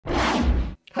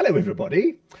Hello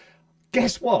everybody.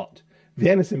 Guess what?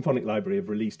 Vienna Symphonic Library have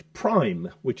released Prime,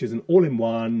 which is an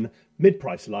all-in-one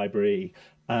mid-price library,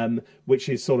 which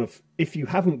is sort of, if you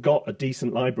haven't got a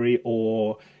decent library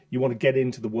or you want to get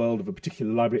into the world of a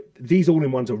particular library, these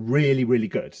all-in-ones are really, really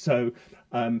good. So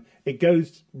it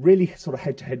goes really sort of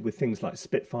head-to-head with things like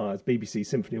Spitfires, BBC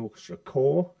Symphony Orchestra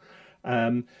Core,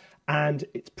 and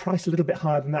it's priced a little bit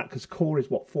higher than that because Core is,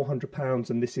 what, £400,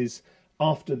 and this is,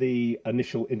 after the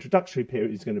initial introductory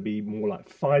period, is going to be more like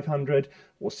 $500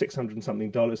 or $600 and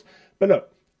something dollars. But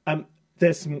look,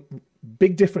 there's some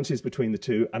big differences between the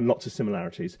two and lots of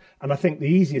similarities. And I think the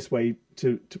easiest way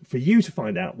for you to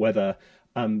find out whether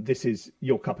this is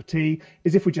your cup of tea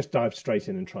is if we just dive straight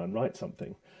in and try and write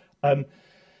something.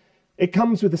 It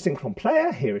comes with a synchron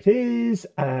player. Here it is,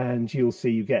 and you'll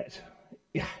see you get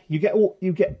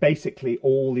basically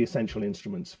all the essential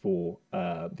instruments for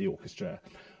the orchestra.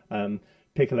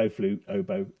 Piccolo, flute,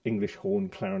 oboe, English horn,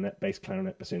 clarinet, bass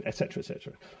clarinet, bassoon, etc.,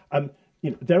 etc.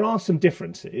 There are some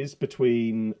differences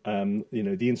between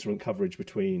the instrument coverage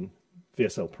between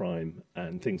VSL Prime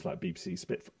and things like BBC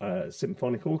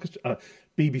Symphonic Orchestra,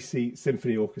 BBC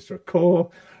Symphony Orchestra Core,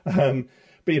 but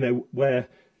where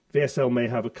VSL may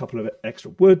have a couple of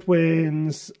extra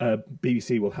woodwinds,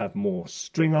 BBC will have more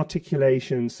string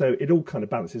articulation, so it all kind of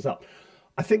balances up.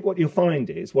 I think what you'll find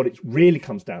is, what it really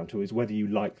comes down to is whether you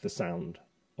like the sound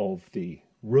of the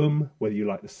room, whether you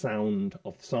like the sound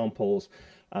of the samples,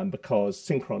 because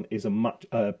synchron is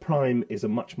Prime is a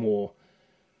much more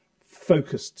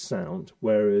focused sound,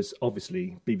 whereas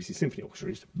obviously BBC Symphony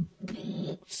Orchestra is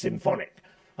symphonic.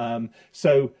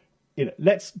 So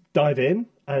let's dive in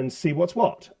and see what's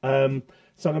what. So I'm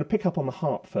going to pick up on the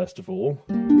harp first of all.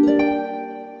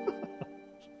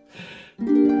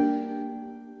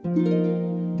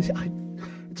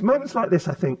 It's moments like this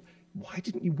I think, why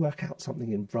didn't you work out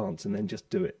something in advance and then just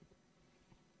do it?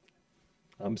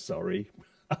 I'm sorry,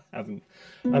 I haven't.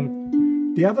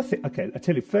 The other thing, okay, I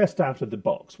tell you, first out of the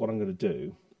box, what I'm going to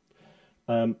do,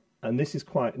 and this is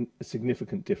quite a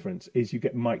significant difference, is you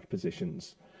get mic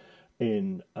positions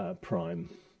in Prime.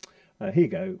 Here you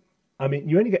go. I mean,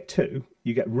 you only get two.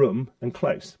 You get room and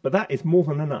close, but that is more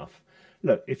than enough.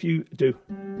 Look, if you do...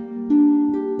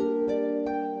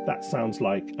 that sounds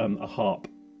like a harp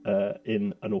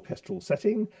in an orchestral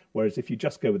setting, whereas if you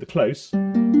just go with the close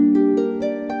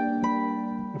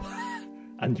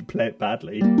and you play it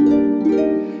badly,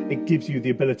 it gives you the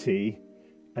ability,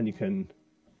 and you can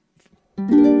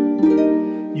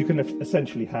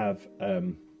essentially have a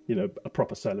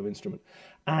proper solo instrument,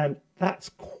 and that's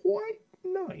quite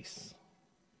nice.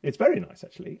 It's very nice,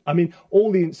 actually. I mean,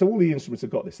 all the instruments have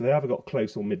got this. So they haven't got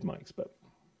close or mid mics, but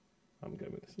I'm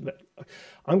going with this.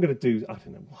 I'm going to do, I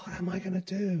don't know, what am I going to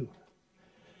do?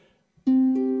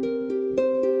 I'm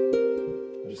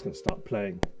just going to start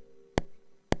playing.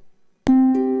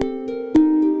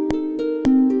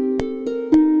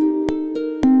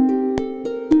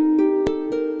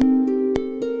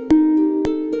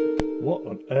 What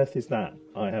on earth is that?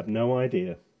 I have no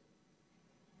idea.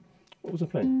 What was I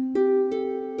playing?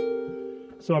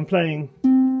 So I'm playing,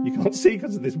 you can't see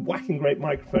because of this whacking great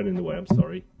microphone in the way, I'm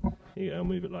sorry. Here you go, I'll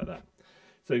move it like that.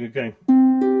 So you're going.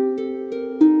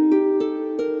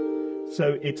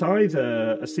 So it's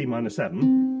either a C minor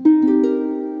 7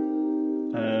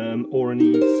 or an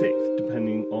E6,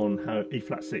 depending on how, E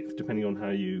flat 6, depending on how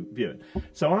you view it.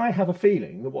 So I have a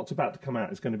feeling that what's about to come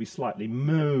out is going to be slightly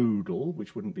modal,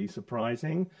 which wouldn't be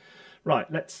surprising.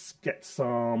 Right, let's get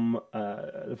some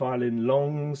violin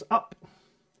longs up.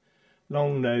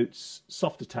 Long notes,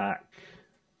 soft attack.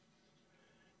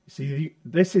 See,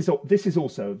 this is a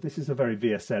very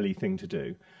VSL-y thing to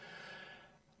do.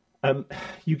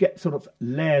 You get sort of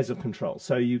layers of control,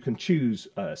 so you can choose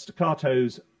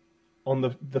staccatos. On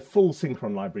the full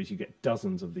synchron libraries, you get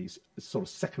dozens of these sort of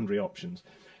secondary options.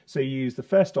 So you use the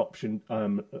first option,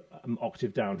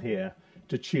 octave down here,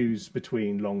 to choose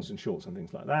between longs and shorts and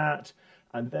things like that,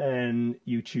 and then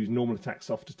you choose normal attack,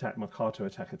 soft attack, marcato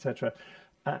attack, etc.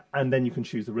 And then you can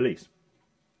choose the release.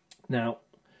 Now,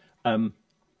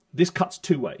 this cuts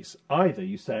two ways. Either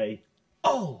you say,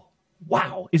 oh,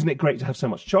 wow, isn't it great to have so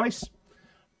much choice?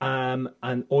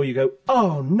 Or you go,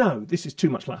 oh, no, this is too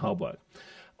much like hard work.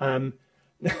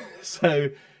 So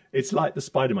it's like the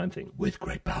Spider-Man thing. With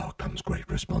great power comes great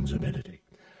responsibility.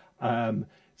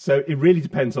 So it really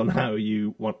depends on how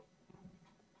you want.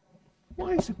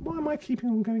 Why am I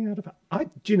keeping on going out of it? I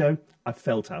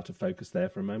felt out of focus there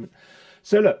for a moment.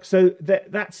 So look,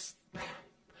 that's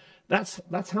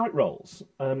how it rolls.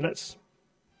 Let's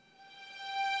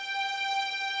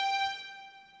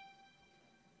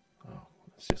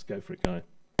just go for it, guy.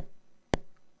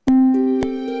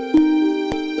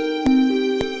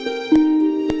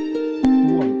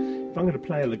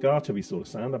 play a legato-y sort of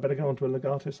sound, I better go on to a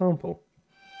legato sample.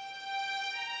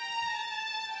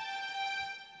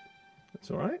 That's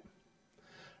all right.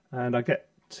 And I get,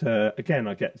 again,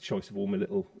 I get the choice of all my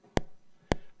little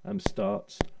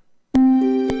starts.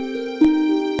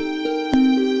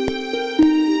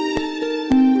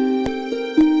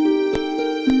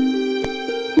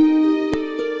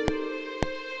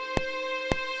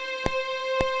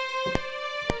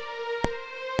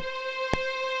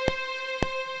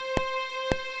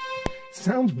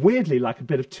 Sounds weirdly like a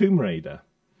bit of Tomb Raider.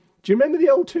 Do you remember the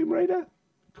old Tomb Raider?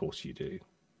 Of course you do.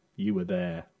 You were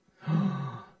there.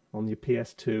 On your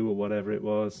PS2 or whatever it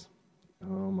was.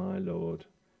 Oh my lord.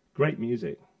 Great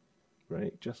music.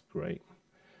 Great, just great.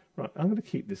 Right, I'm going to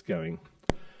keep this going.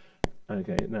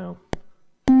 Okay, now.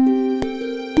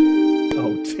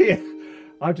 Oh dear.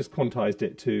 I've just quantized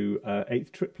it to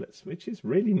eighth triplets, which is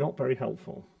really not very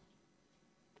helpful.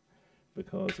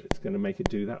 Because it's going to make it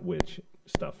do that weird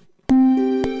stuff.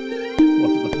 What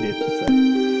did I need to say?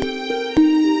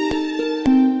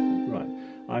 Right,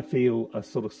 I feel a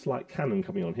sort of slight canon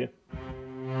coming on here.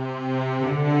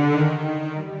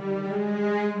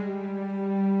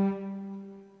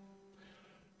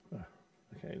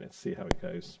 Okay, let's see how it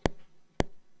goes.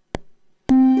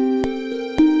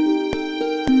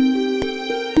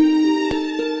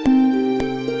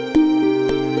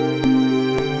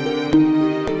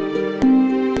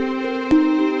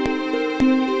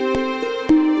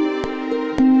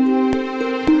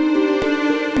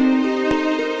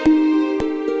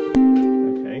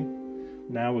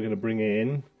 Bring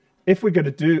in, if we're going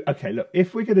to do, okay, look,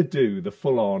 if we're going to do the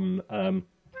full-on,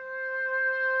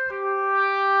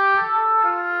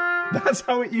 that's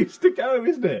how it used to go,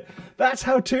 isn't it? That's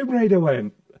how Tomb Raider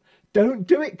went. Don't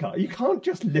do it, guys. You can't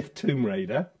just lift Tomb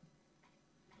Raider.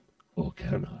 Or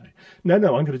can I? No, no,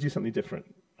 I'm going to do something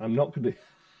different. I'm not going to...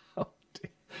 Oh, dear.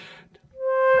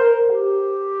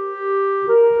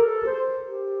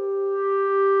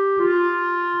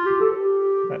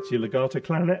 That's your legato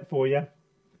clarinet for you.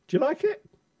 Do you like it?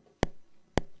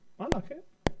 I like it.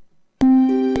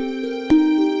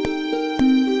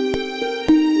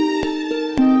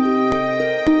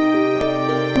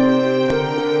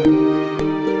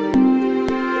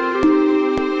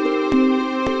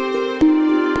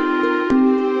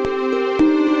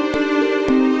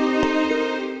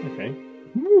 Okay.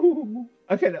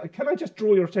 Okay, can I just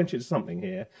draw your attention to something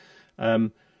here?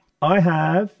 I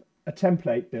have a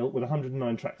template built with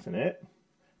 109 tracks in it.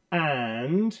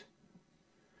 And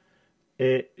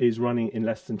it is running in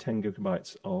less than 10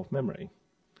 gigabytes of memory.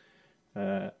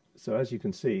 So as you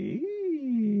can see,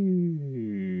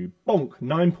 bonk,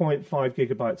 9.5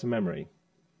 gigabytes of memory.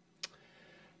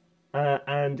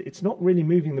 And it's not really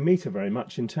moving the meter very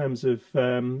much in terms of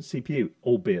CPU,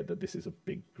 albeit that this is a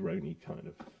big, groany kind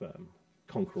of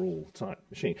conquer-all type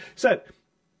machine. So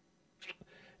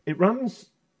it runs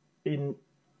in,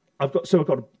 I've got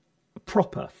a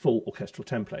proper full orchestral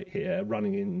template here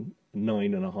running in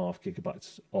 9.5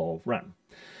 gigabytes of RAM.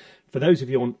 For those of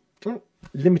you on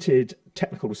limited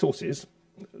technical resources,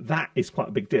 that is quite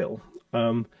a big deal.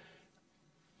 The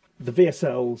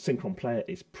VSL Synchron player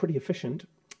is pretty efficient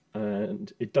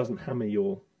and it doesn't hammer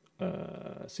your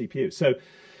CPU. So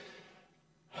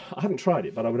I haven't tried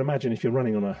it, but I would imagine if you're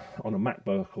running on a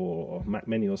MacBook or Mac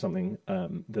Mini or something,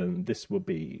 then this will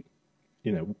be,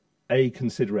 you know, a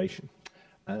consideration.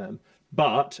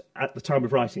 But at the time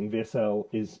of writing, VSL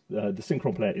is the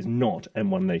Synchron player is not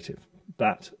M1 native.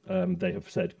 That they have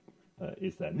said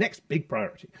is their next big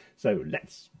priority. So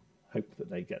let's hope that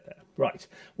they get there. Right.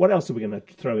 What else are we going to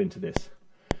throw into this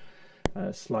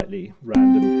slightly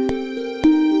random?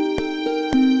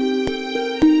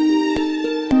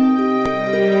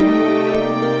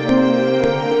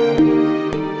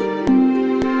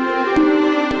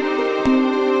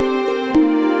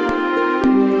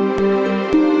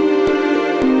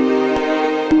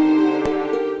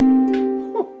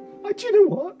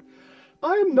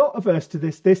 Not averse to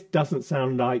this. This doesn't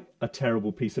sound like a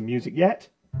terrible piece of music yet.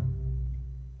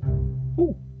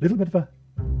 Ooh, little bit of a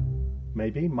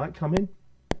maybe might come in.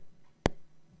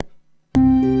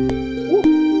 Ooh.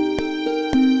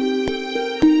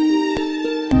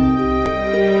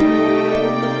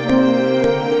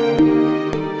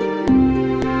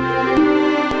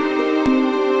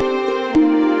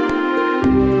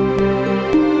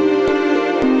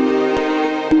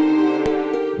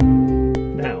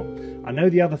 I know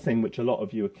the other thing which a lot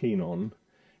of you are keen on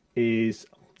is,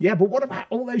 yeah, but what about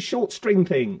all those short string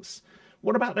things?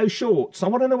 What about those shorts? I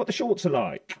want to know what the shorts are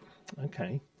like.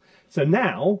 Okay. So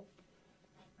now,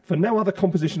 for no other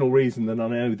compositional reason than I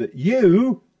know that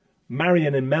you,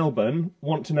 Marion in Melbourne,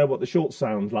 want to know what the shorts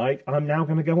sound like, I'm now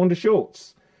going to go on to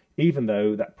shorts. even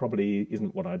though that probably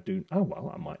isn't what I'd do. Oh,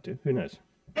 well, I might do. Who knows?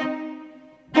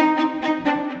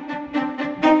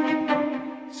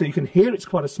 So you can hear it's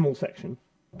quite a small section.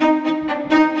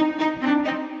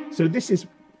 So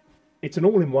it's an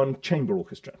all-in-one chamber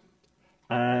orchestra.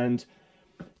 And,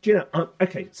 do you know,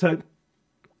 okay, so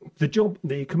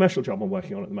the commercial job I'm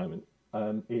working on at the moment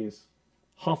is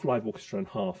half live orchestra and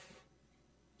half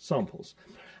samples.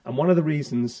 And one of the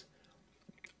reasons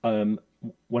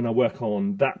when I work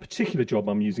on that particular job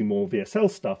I'm using more VSL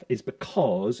stuff is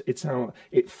because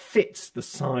it fits the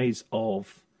size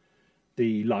of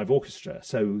the live orchestra,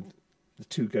 so the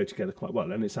two go together quite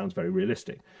well, and it sounds very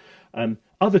realistic.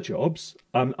 Other jobs,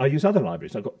 I use other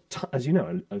libraries. As you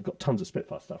know, I've got tons of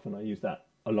Spitfire stuff, and I use that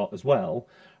a lot as well.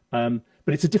 But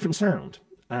it's a different sound,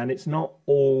 and it's not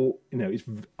all, you know.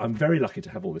 I'm very lucky to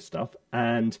have all this stuff,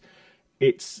 and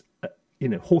it's you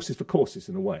know, horses for courses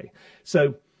in a way.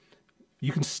 So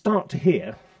you can start to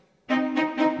hear.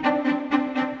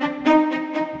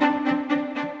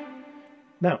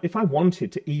 Now, if I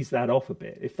wanted to ease that off a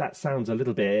bit, if that sounds a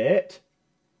little bit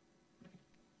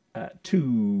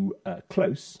too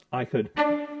close, I could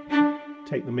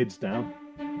take the mids down,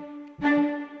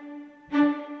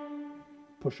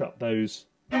 push up those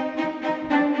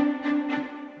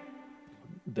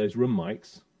room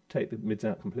mics, take the mids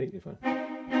out completely.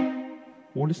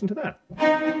 Or listen to that.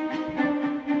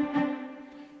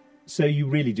 So you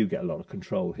really do get a lot of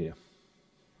control here.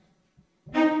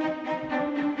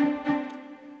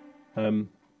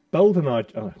 Bold and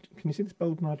Agile. Can you see this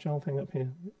Bold and Agile thing up here?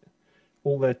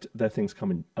 All their things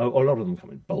come in. A lot of them come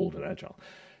in Bold and Agile.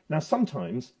 Now,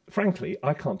 sometimes, frankly,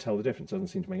 I can't tell the difference. It doesn't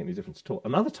seem to make any difference at all.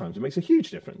 And other times, it makes a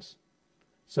huge difference.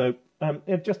 So,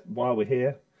 just while we're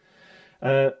here,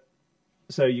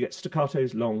 so you get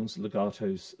staccatos, longs,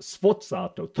 legatos,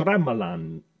 sforzato,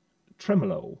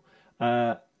 tremolo,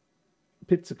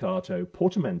 pizzicato,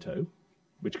 portamento,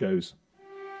 which goes,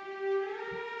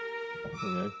 you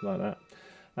know, like that.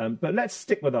 But let's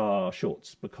stick with our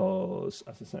shorts because,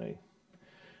 as I say,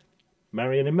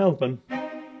 Marion in Melbourne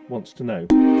wants to know.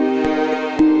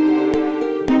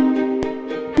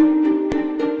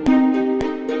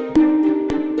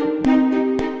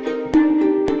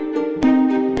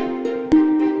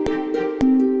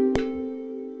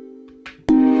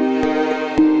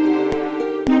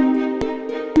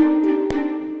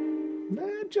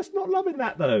 They're just not loving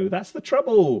that, though. That's the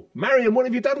trouble. Marion, what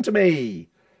have you done to me?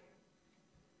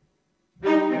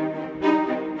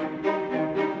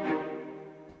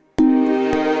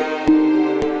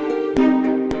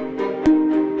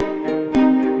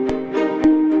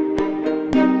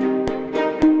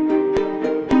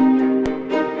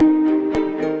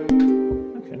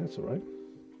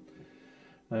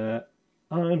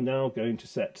 I'm now going to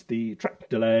set the track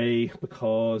delay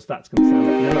because that's going to sound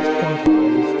like now it's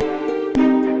quantized.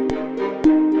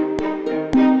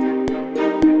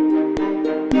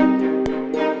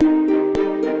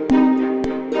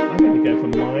 I'm going to go for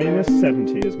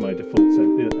 -70 as my default, so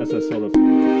as a sort of.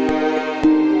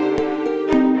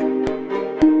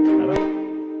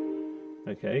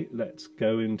 Okay, let's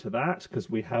go into that because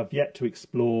we have yet to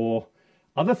explore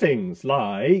other things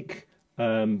like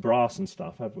brass and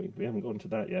stuff, have we? We haven't gone to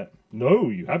that yet. No,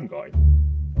 you haven't got it.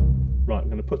 Right, I'm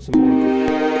going to put some more.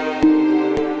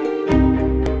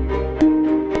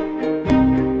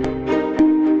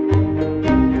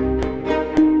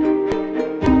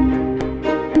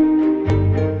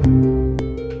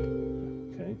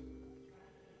 Okay.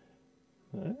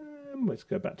 Let's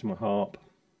go back to my harp.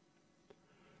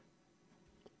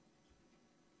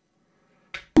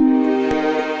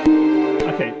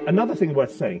 Okay, another thing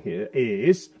worth saying here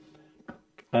is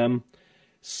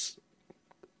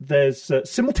there's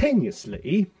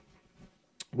simultaneously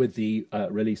with the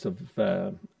release of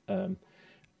the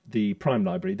Prime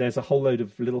library, there's a whole load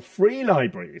of little free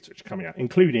libraries which are coming out,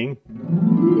 including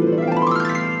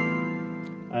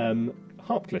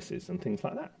harp glisses and things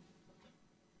like that.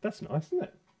 That's nice, isn't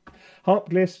it? Harp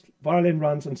gliss, violin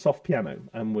runs, and soft piano,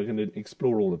 and we're going to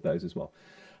explore all of those as well.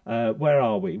 Where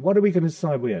are we? What are we going to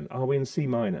decide we're in? Are we in C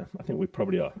minor? I think we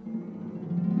probably are.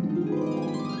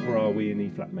 Or are we in E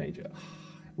flat major?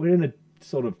 We're in a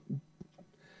sort of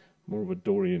more of a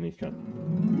Dorian-y kind.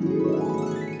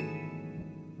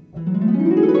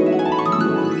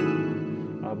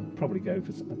 I'll probably go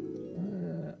for some.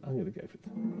 I'm going to go for.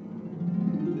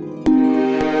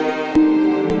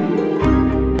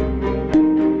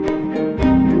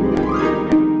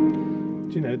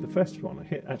 Do you know, the first one I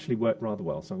hit actually worked rather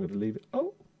well, so I'm going to leave it.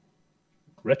 Oh,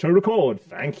 retro record.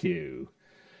 Thank you.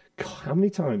 God, how many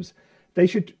times? They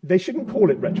shouldn't call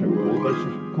it retro record. They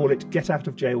should call it get out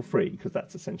of jail free, because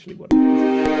that's essentially what it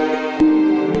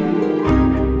is.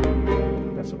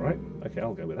 That's all right. Okay,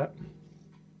 I'll go with that.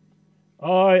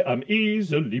 I am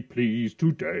easily pleased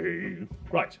today.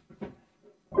 Right.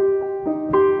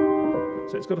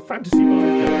 So it's got a fantasy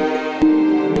vibe going.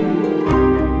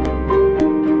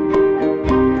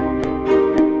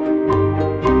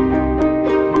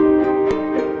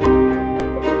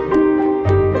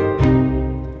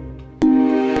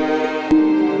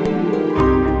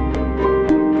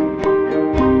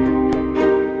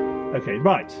 Okay,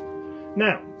 right.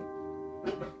 Now,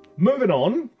 moving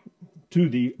on to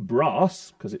the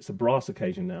brass, because it's a brass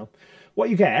occasion now. What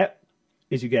you get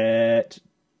is you get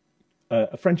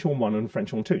a French horn 1 and a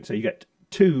French horn 2. So you get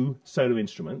 2 solo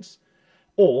instruments,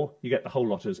 or you get the whole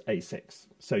lot as A6.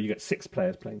 So you get 6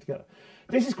 players playing together.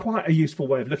 This is quite a useful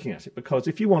way of looking at it, because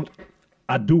if you want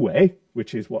a duet,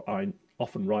 which is what I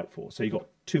often write for, so you've got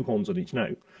 2 horns on each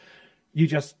note, you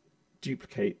just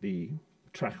duplicate the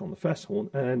track on the first horn,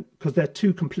 and because they're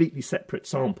 2 completely separate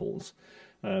samples,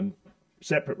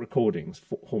 separate recordings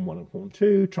for horn 1 and horn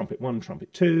 2, trumpet 1,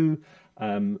 trumpet 2.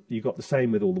 You've got the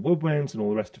same with all the woodwinds and all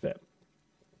the rest of it.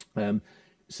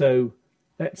 So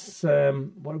let's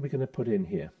what are we going to put in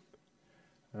here?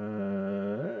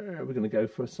 We're going to go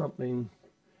for something.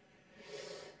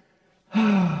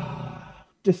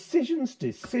 Decisions.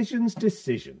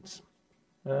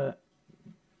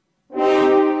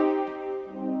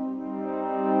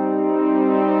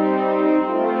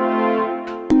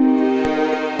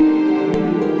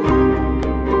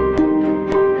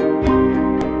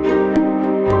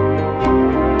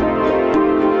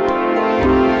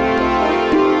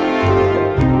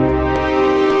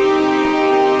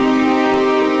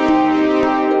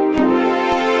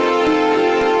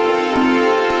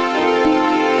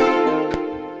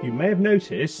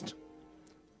 Noticed,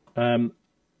 that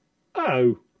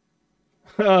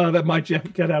my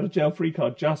get out of jail free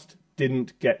card just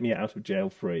didn't get me out of jail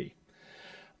free.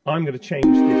 I'm going to change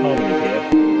the harmony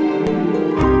here.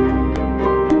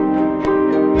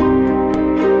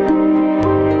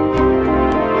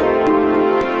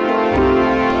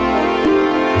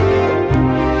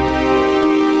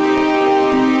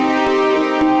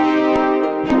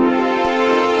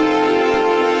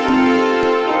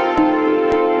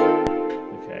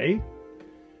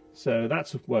 So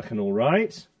that's working all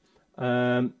right,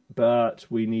 but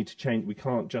we need to change. We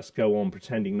can't just go on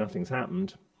pretending nothing's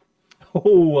happened.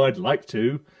 Oh, I'd like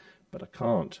to, but I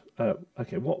can't.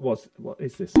 Okay, what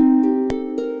is this?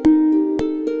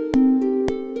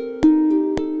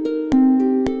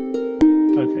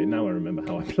 Okay, now I remember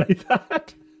how I played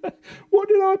that. What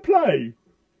did I play?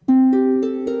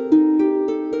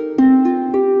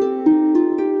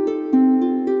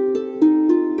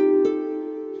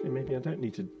 I don't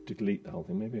need to delete the whole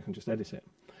thing. Maybe I can just edit it.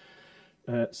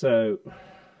 So,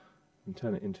 and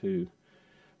turn it into...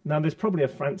 Now, there's probably a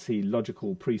fancy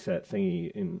logical preset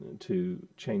thingy to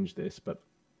change this, but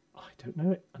I don't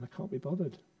know it, and I can't be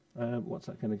bothered. What's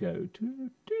that going to go to?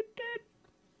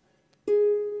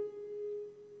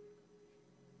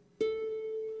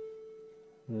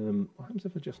 What happens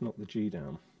if I just knock the G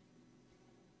down?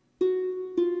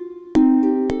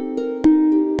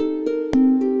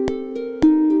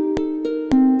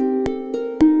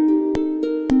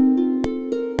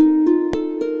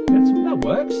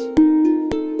 Works.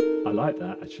 I like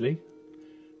that, actually.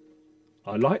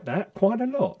 I like that quite a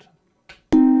lot.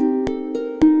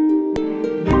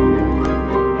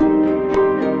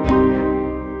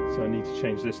 So I need to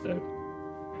change this though.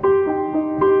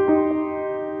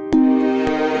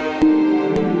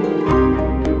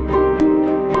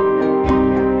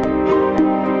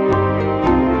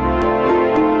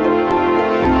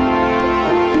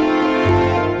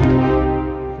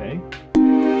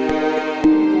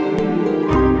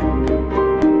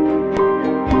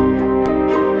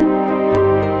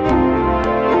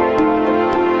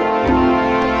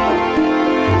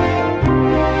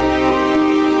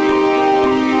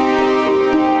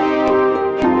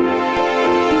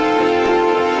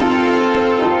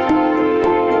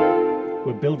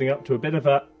 Building up to a bit of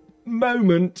a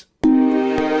moment. Am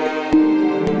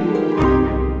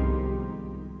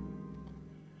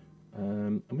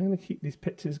I going to keep these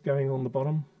pitches going on the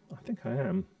bottom? I think I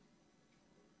am.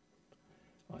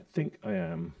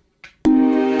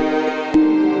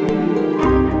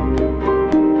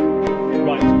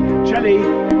 Right, Jelly, here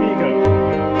you go.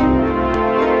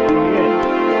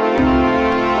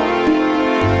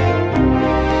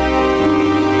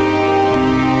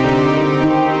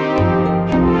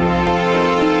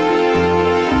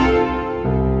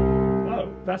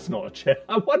 That's not a cello.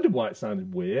 I wonder why it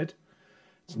sounded weird.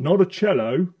 It's not a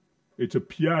cello, it's a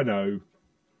piano.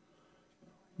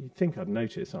 You'd think I'd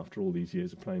notice after all these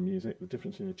years of playing music the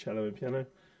difference between a cello and piano.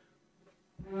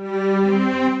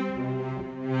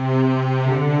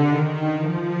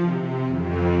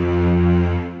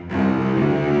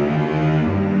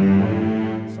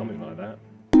 Something like that.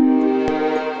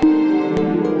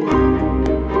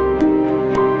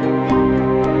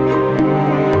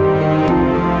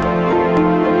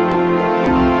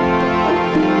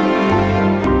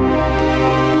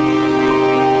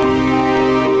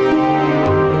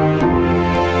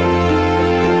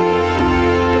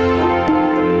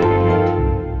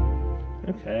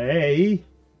 Okay.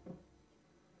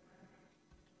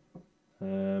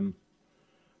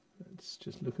 Let's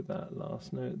just look at that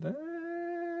last note there.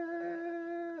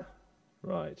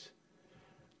 Right.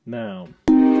 Now.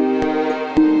 A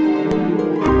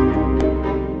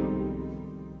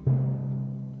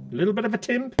little bit of a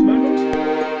timp moment.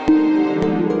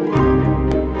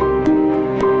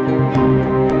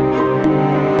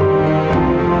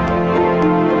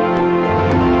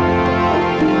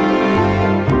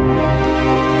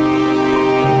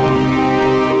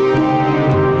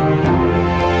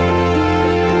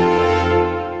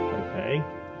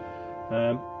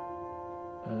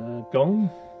 Gong.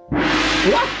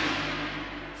 What?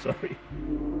 Sorry.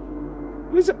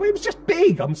 It was just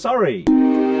big, I'm sorry.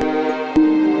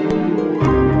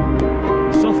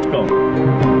 Soft gong. A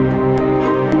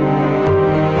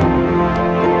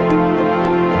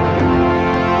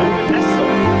little bit less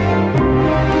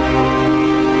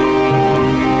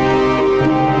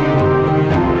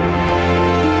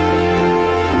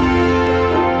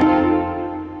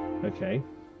soft. Okay.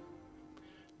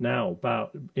 Now,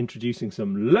 about introducing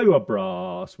some lower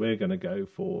brass, we're going to go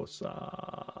for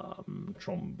some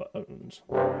trombones.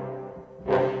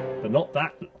 But not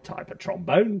that type of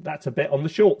trombone, that's a bit on the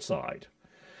short side.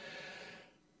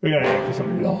 We're going to go for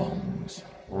some longs.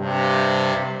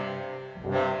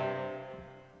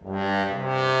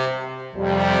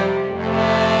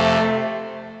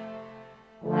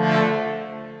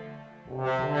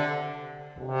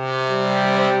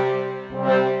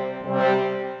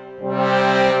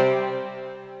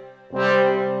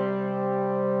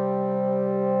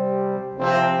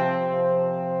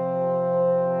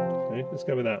 Let's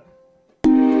go with that.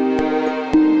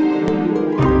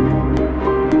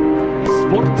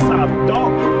 Sforza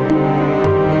dog.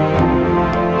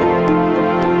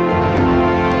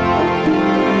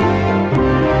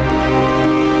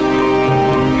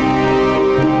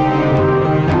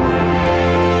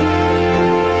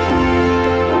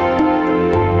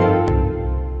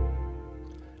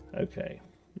 Okay,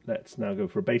 let's now go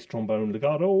for a bass trombone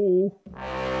legato.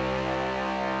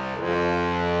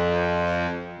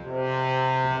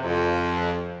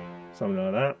 Something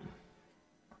like that.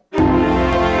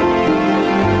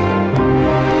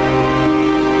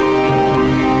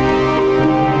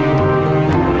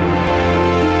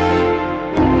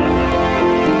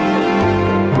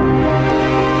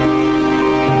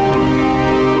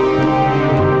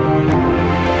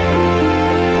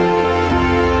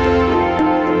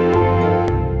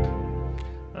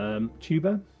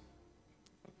 Tuba.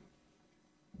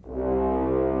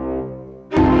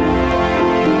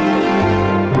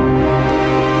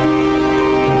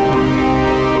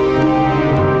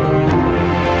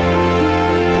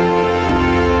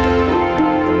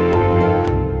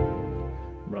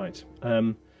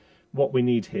 What we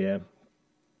need here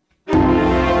is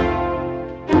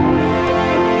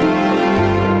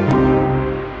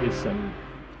some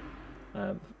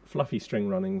fluffy string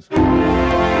runnings.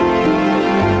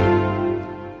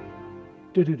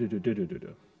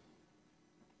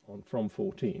 On from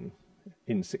 14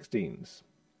 in 16s.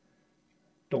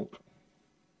 Donk.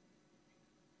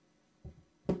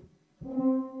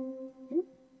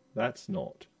 That's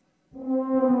not.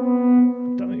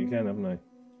 I've done it again, haven't I?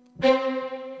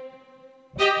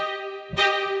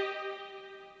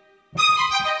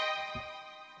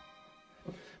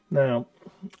 Now,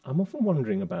 I'm often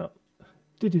wondering about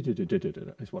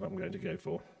is what I'm going to go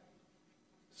for.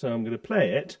 So I'm going to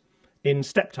play it in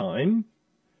step time.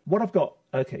 What I've got,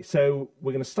 okay, so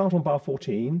we're going to start on bar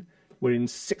 14. We're in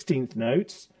 16th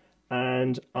notes,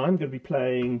 and I'm going to be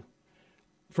playing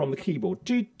from the keyboard.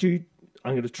 I'm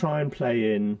going to try and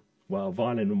play in, well,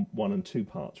 violin 1 and 2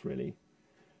 parts, really.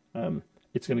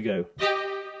 It's going to go.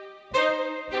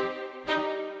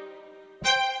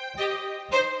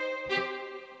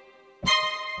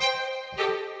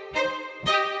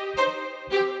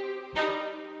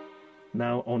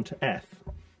 Now on to F.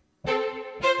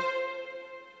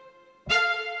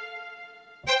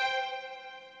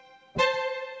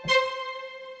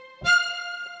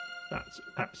 That's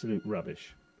absolute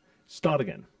rubbish. Start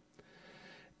again.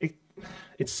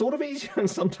 It's sort of easier and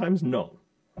sometimes not.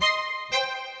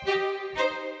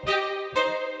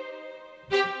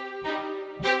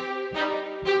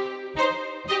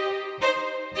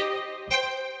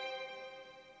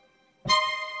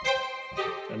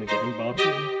 And again, bar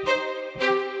 2.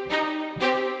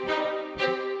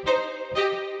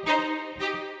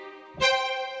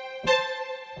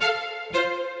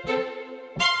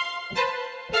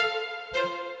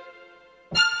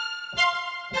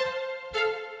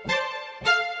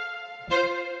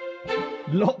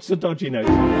 Lots of dodgy notes.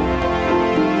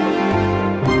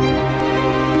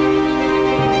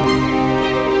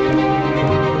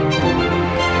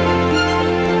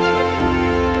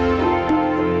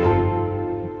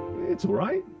 It's all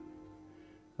right.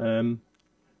 I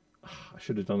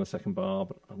should have done a second bar,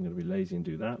 but I'm going to be lazy and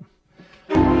do that.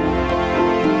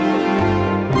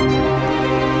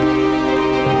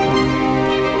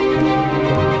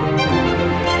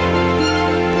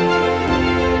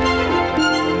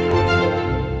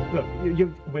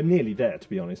 We're nearly there, to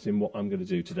be honest, in what I'm going to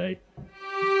do today.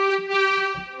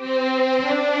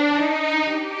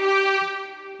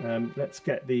 Let's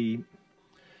get the...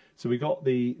 So we got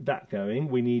that going.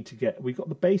 We got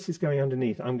the basses going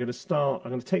underneath. I'm going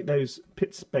to take those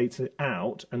pit spaces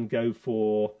out and go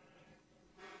for...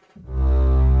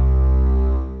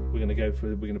 We're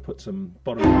going to put some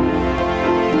bottom...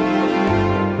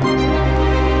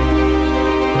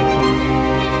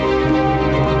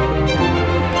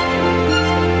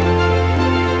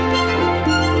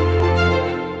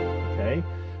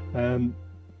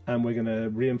 and we're going to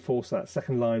reinforce that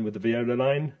second line with the viola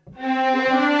line.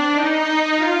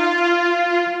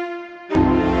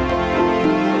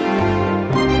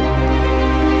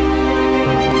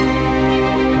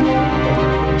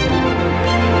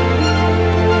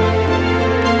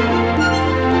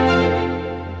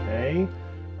 Okay,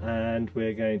 and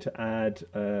we're going to add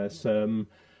some,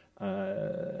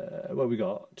 what we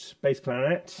got? Bass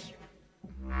clarinet.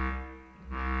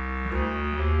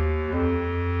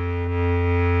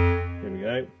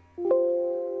 Go.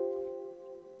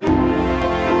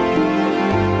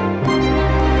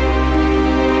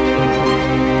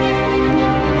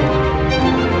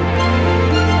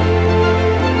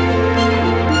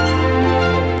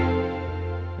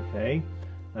 Okay,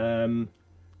 and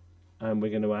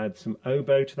we're going to add some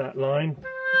oboe to that line.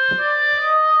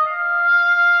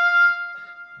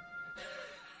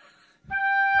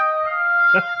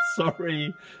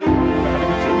 Sorry, we're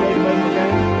having a two-note moment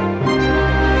again.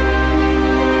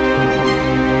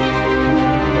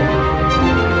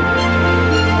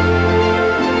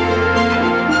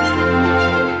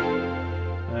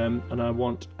 And I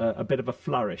want a bit of a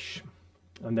flourish,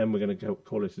 and then we're going to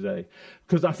call it a day.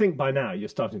 Because I think by now you're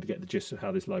starting to get the gist of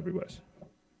how this library works.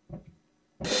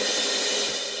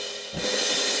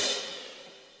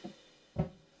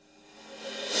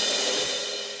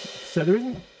 So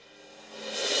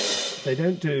they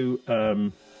don't do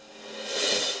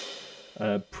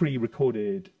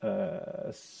pre-recorded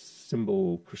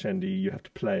cymbal crescendi. You have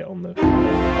to play it on the...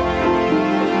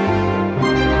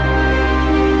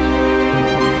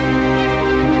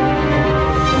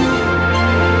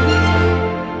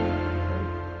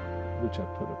 Which I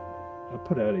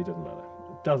put early, doesn't matter.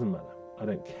 It doesn't matter. I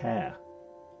don't care.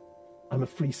 I'm a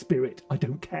free spirit. I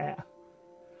don't care.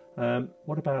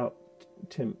 What about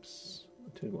timps?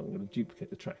 I'll tell you what, I'm going to duplicate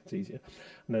the track. It's easier.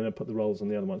 And then I'll put the rolls on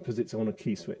the other one because it's on a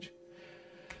key switch.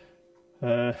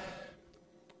 How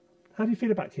do you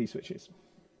feel about key switches?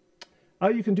 Oh,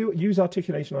 you can use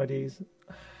articulation IDs.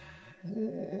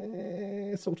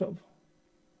 Sort of.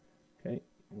 Okay,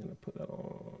 I'm going to put that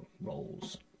on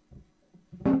rolls.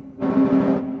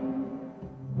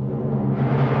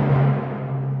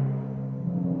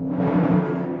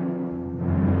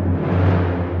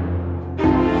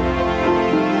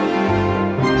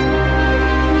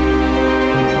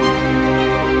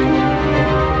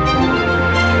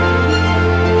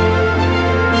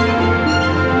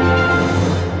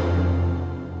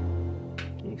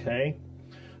 Okay.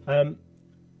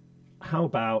 How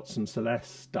about some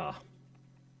Celesta?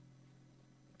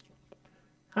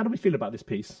 How do we feel about this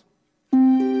piece?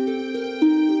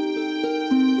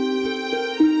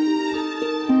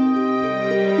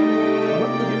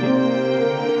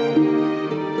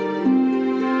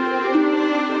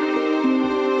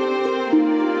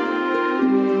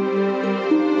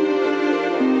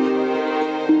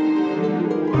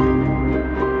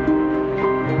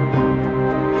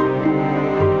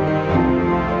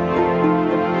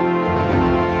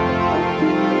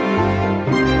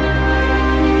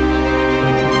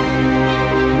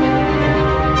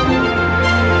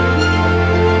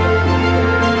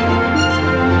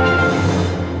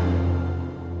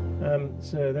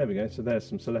 So there we go. So there's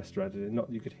some Celesta added in.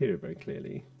 Not you could hear it very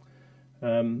clearly.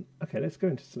 Okay, let's go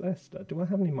into Celesta. Do I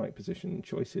have any mic position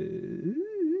choices?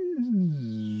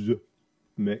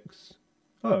 Mix.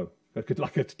 Oh, I could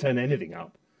like to turn anything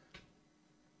up.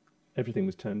 Everything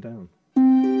was turned down.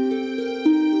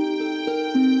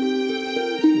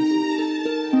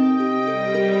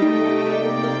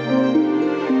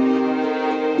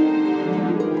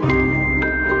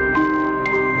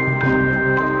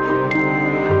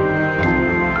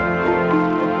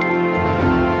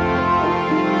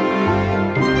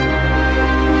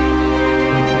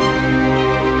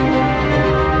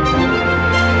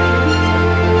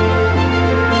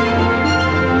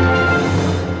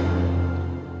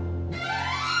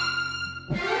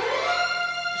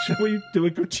 Shall we do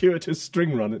a gratuitous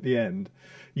string run at the end?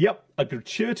 Yep, a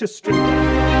gratuitous string run.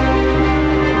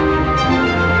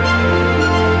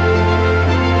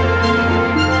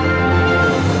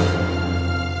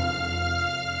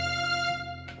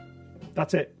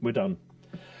 That's it, we're done.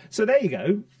 So there you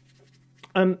go.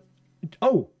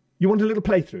 Oh, you want a little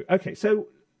playthrough? Okay, so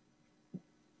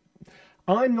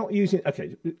I'm not using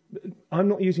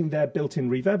their built-in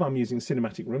reverb. I'm using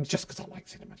cinematic rooms just because I like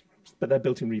cinematic rooms. But their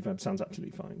built-in reverb sounds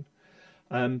absolutely fine.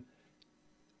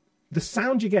 The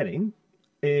sound you're getting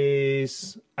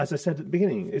is, as I said at the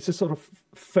beginning, it's a sort of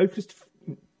focused,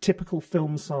 typical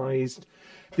film-sized.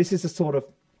 This is a sort of,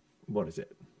 what is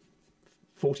it?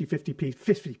 40,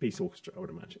 50-piece orchestra, I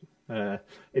would imagine,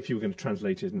 if you were going to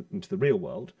translate it into the real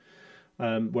world.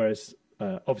 Whereas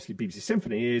obviously BBC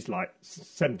Symphony is like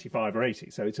 75 or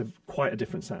 80, so it's quite a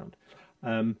different sound.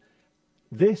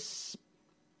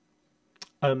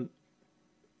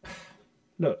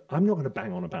 Look, I'm not going to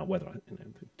bang on about whether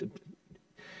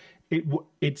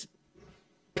it's.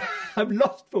 I'm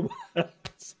lost for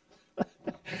words.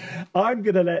 I'm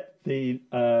going to let the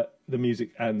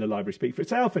music and the library speak for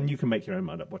itself, and you can make your own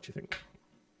mind up what you think.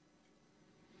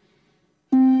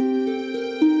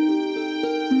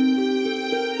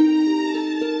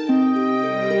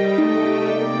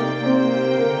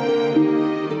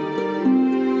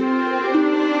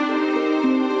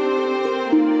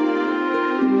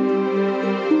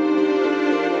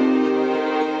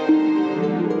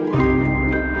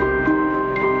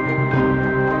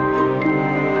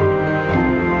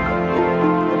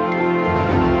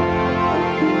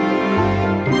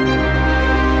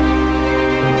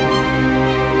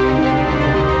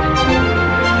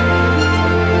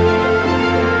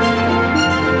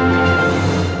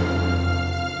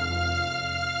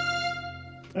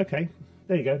 Okay,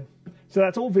 there you go. So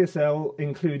that's all VSL,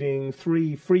 including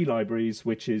 3 free libraries,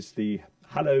 which is the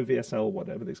Hello VSL,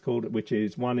 whatever it's called, which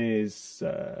is one is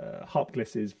harp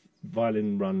glisses,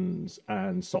 violin runs,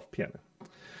 and soft piano.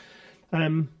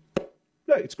 Look,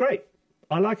 it's great.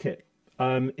 I like it.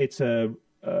 It's a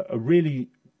really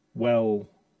well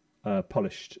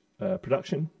polished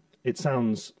production. It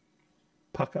sounds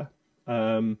pucker.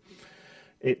 Would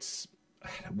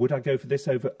I go for this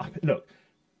over? Look,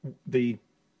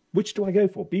 which do I go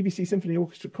for? BBC Symphony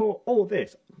Orchestra Core or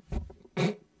this?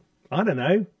 I don't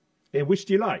know. Which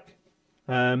do you like?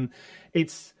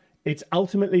 It's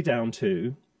ultimately down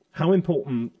to how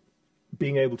important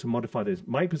being able to modify those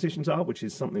mic positions are, which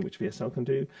is something which VSL can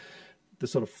do. The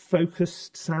sort of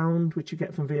focused sound which you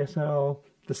get from VSL,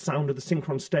 the sound of the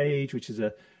synchron stage, which is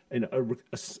a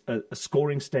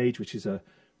scoring stage, which is a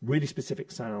really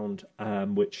specific sound,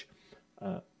 which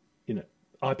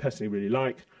I personally really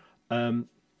like.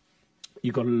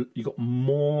 You got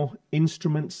more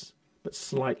instruments, but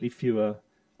slightly fewer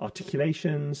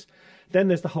articulations. Then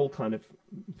there's the whole kind of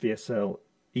VSL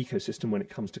ecosystem when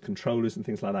it comes to controllers and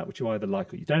things like that, which you either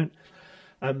like or you don't.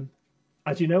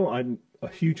 As you know, I'm a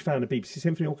huge fan of BBC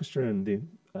Symphony Orchestra, and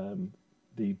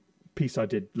the piece I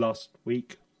did last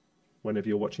week, whenever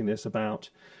you're watching this,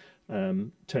 about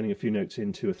turning a few notes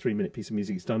into a 3-minute piece of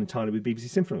music is done entirely with BBC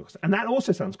Symphony Orchestra, and that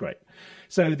also sounds great.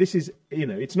 So this is,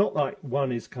 it's not like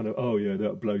one is kind of, oh yeah,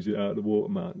 that blows it out of the water,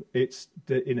 man. It's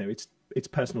it's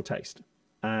personal taste,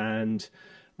 and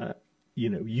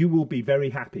you will be very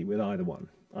happy with either one.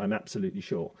 I'm absolutely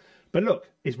sure. But look,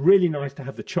 it's really nice to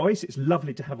have the choice. It's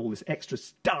lovely to have all this extra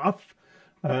stuff,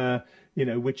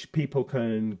 which people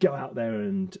can go out there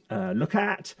and look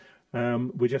at.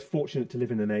 We're just fortunate to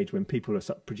live in an age when people are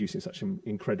producing such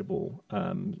incredible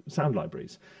sound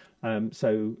libraries.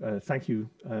 So thank you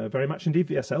very much indeed,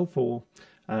 VSL, for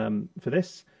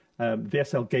this.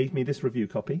 VSL gave me this review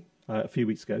copy a few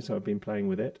weeks ago, so I've been playing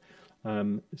with it.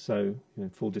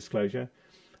 Full disclosure.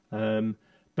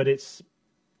 But it's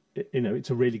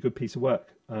a really good piece of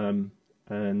work. And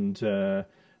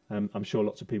I'm sure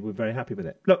lots of people were very happy with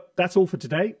it. Look, that's all for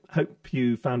today. Hope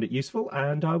you found it useful,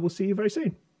 and I will see you very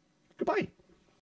soon. Goodbye.